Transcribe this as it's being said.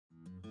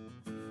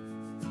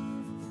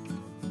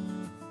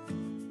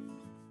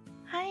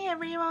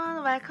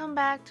everyone, welcome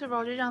back to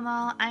Roger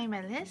Journal. I'm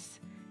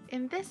Alice.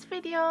 In this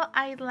video,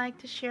 I'd like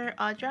to share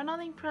a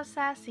journaling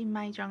process in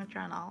my junk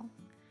journal.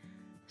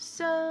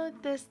 So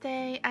this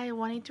day, I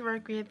wanted to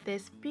work with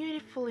this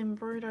beautiful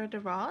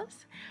embroidered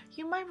rose.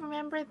 You might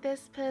remember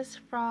this piece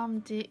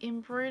from the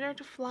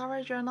embroidered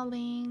flower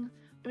journaling,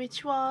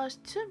 which was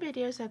 2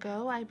 videos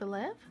ago, I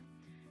believe.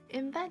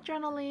 In that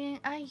journaling,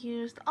 I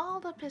used all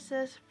the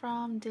pieces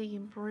from the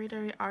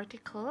embroidery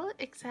article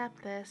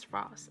except this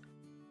rose.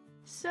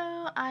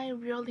 So I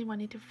really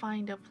wanted to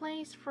find a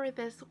place for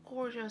this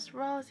gorgeous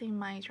rose in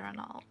my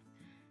journal.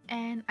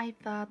 And I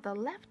thought the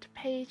left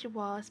page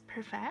was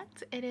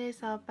perfect. It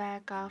is a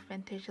bag of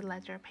vintage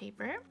ledger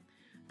paper.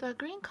 The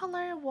green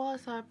color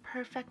was a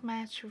perfect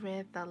match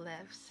with the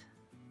leaves.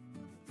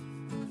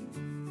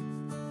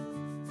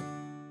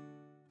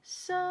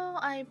 So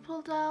I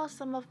pulled out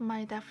some of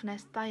my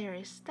Daphne's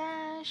diary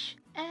stash,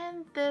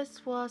 and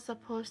this was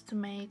supposed to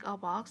make a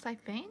box, I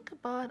think,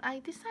 but I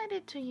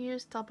decided to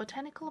use the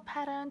botanical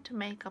pattern to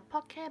make a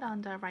pocket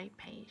on the right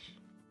page.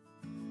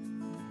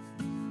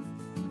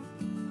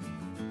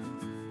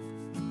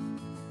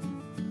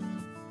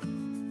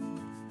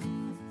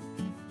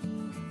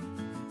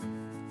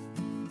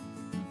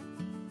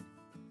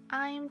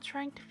 I'm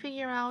trying to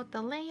figure out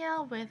the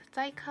layout with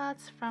die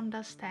cuts from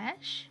the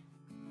stash.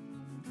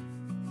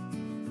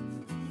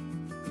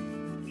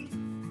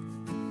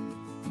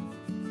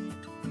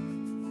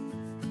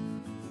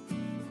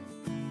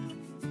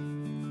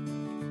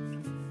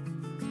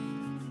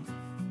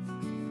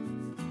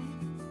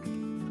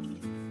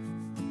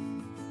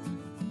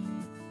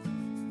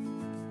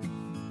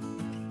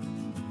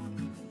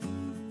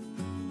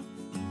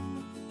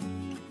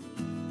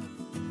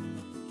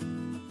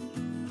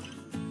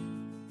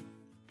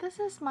 This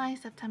is my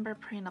September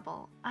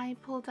printable. I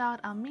pulled out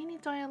a mini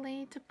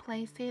doily to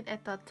place it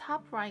at the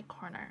top right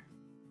corner.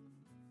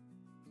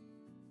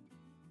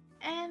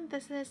 And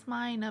this is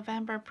my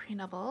November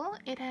printable.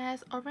 It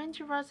has orange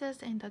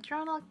roses in the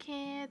journal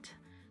kit.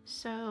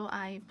 So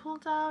I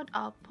pulled out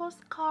a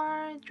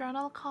postcard,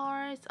 journal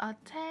cards, a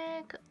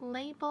tag,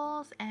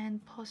 labels,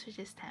 and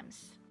postage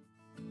stamps.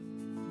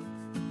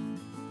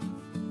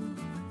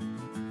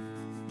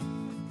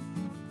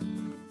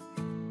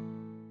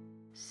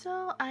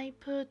 So I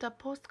put the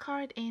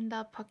postcard in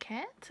the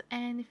pocket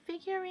and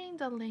figuring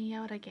the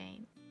layout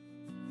again.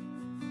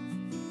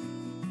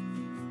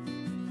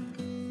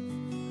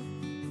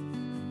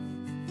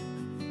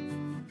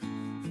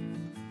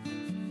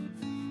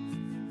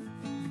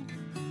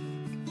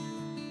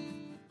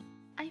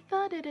 I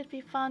thought it would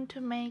be fun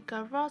to make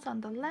a rose on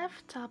the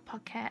left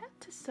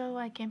pocket so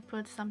I can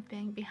put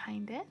something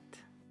behind it.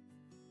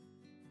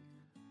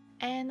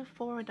 And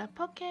for the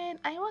pocket,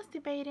 I was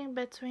debating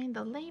between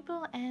the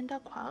label and the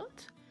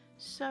quote.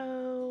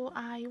 So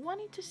I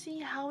wanted to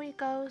see how it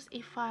goes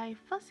if I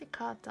fussy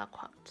cut the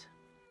quote.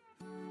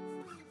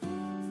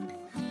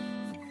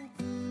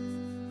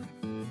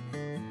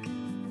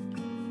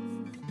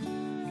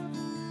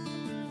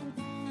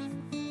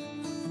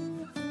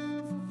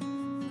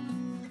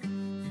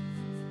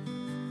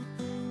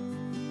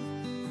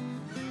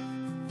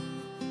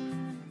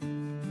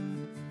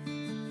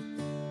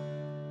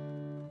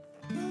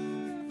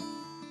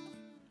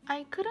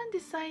 I couldn't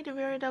decide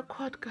where the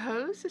quote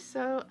goes,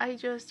 so I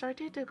just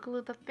started to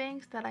glue the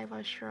things that I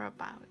was sure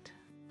about.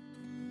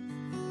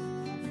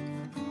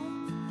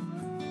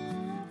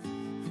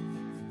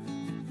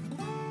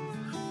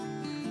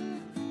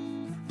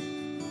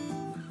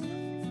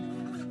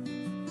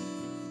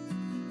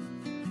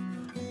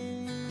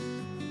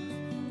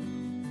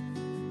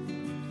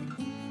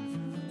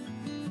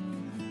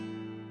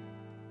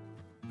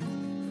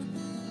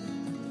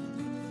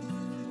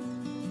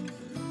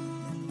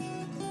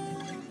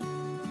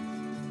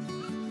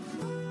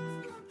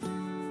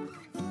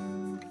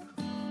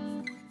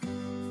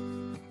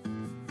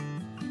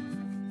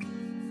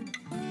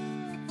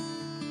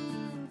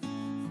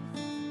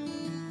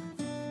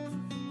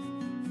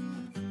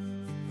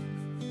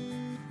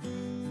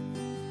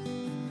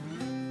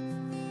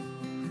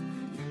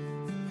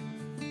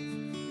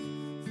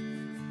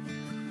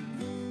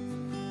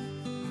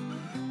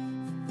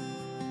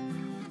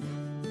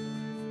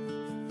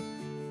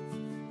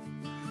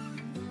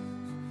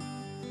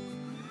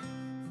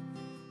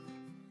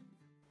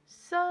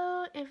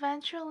 So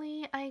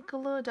eventually I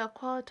glued the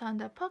quote on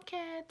the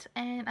pocket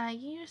and I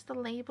used the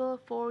label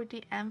for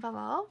the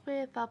envelope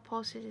with a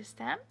postage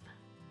stamp.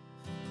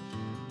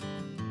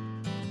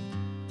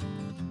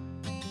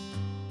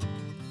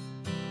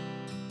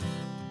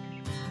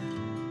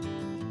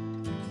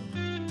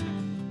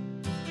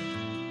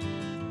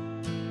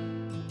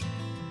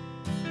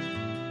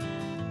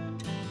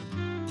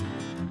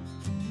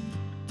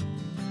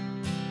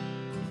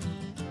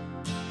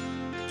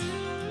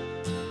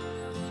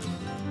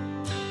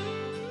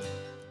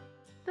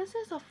 This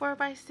is a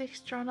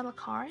 4x6 journal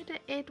card.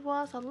 It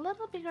was a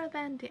little bigger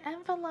than the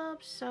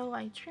envelope, so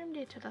I trimmed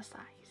it to the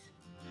size.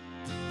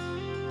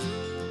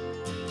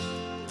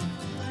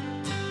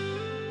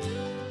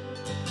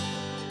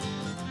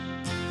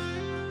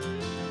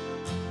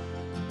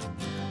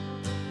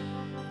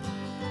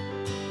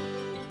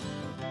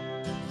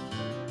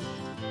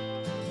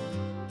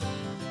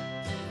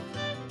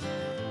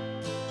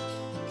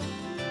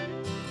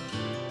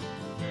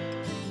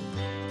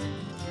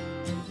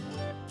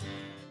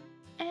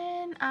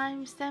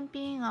 I'm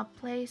stamping a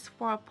place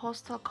for a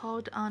postal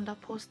code on the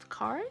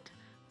postcard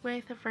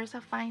with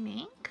VersaFine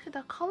ink.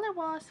 The color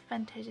was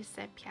Vintage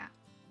Sepia,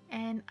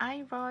 and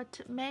I wrote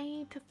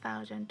May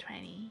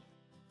 2020.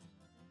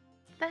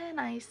 Then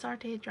I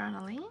started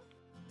journaling.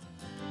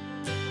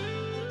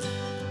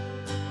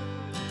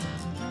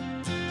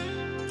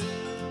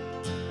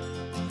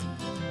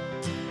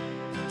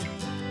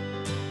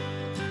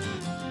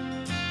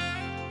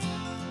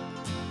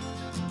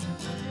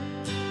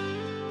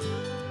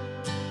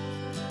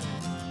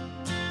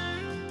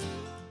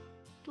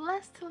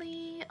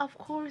 Lastly, of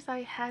course,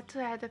 I had to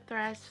add the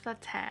threads to the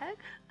tag.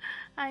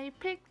 I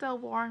picked a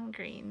warm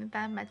green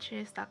that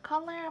matches the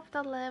color of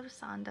the leaves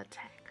on the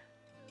tag.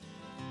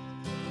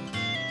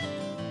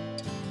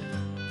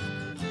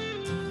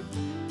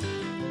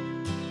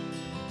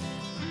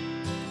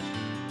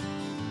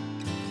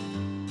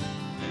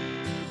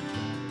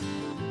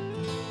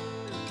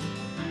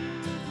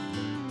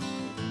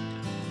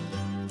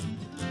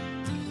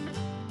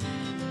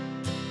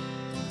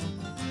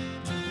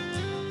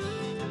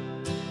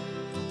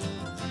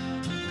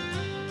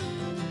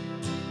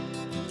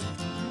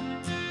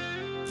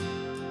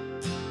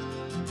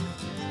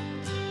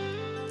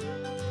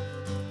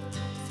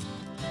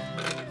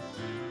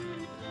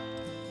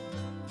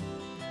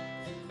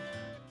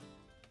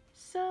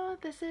 So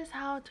this is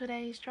how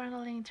today's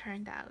journaling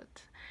turned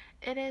out.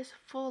 It is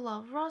full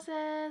of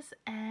roses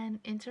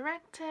and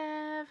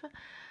interactive,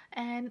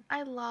 and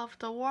I love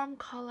the warm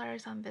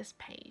colors on this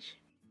page.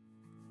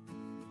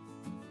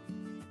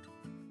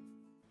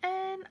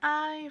 And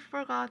I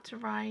forgot to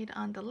write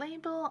on the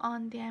label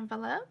on the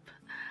envelope.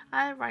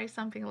 I'll write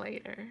something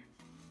later.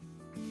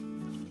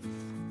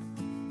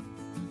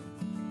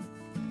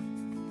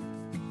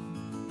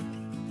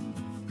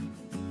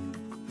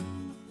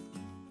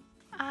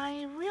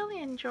 I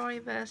really enjoy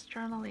this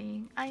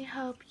journaling. I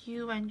hope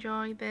you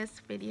enjoy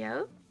this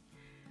video.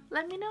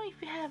 Let me know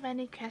if you have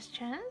any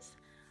questions.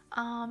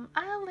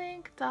 I'll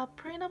link the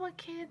printable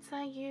kits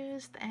I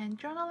used and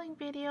journaling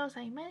videos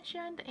I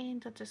mentioned in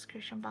the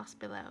description box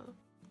below.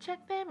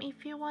 Check them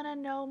if you want to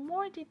know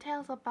more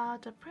details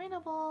about the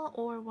printable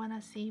or want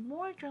to see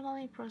more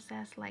journaling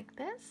process like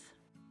this.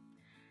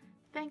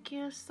 Thank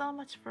you so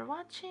much for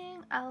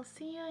watching. I'll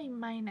see you in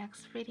my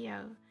next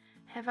video.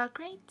 Have a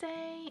great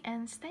day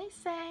and stay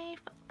safe.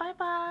 Bye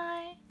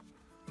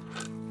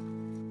bye.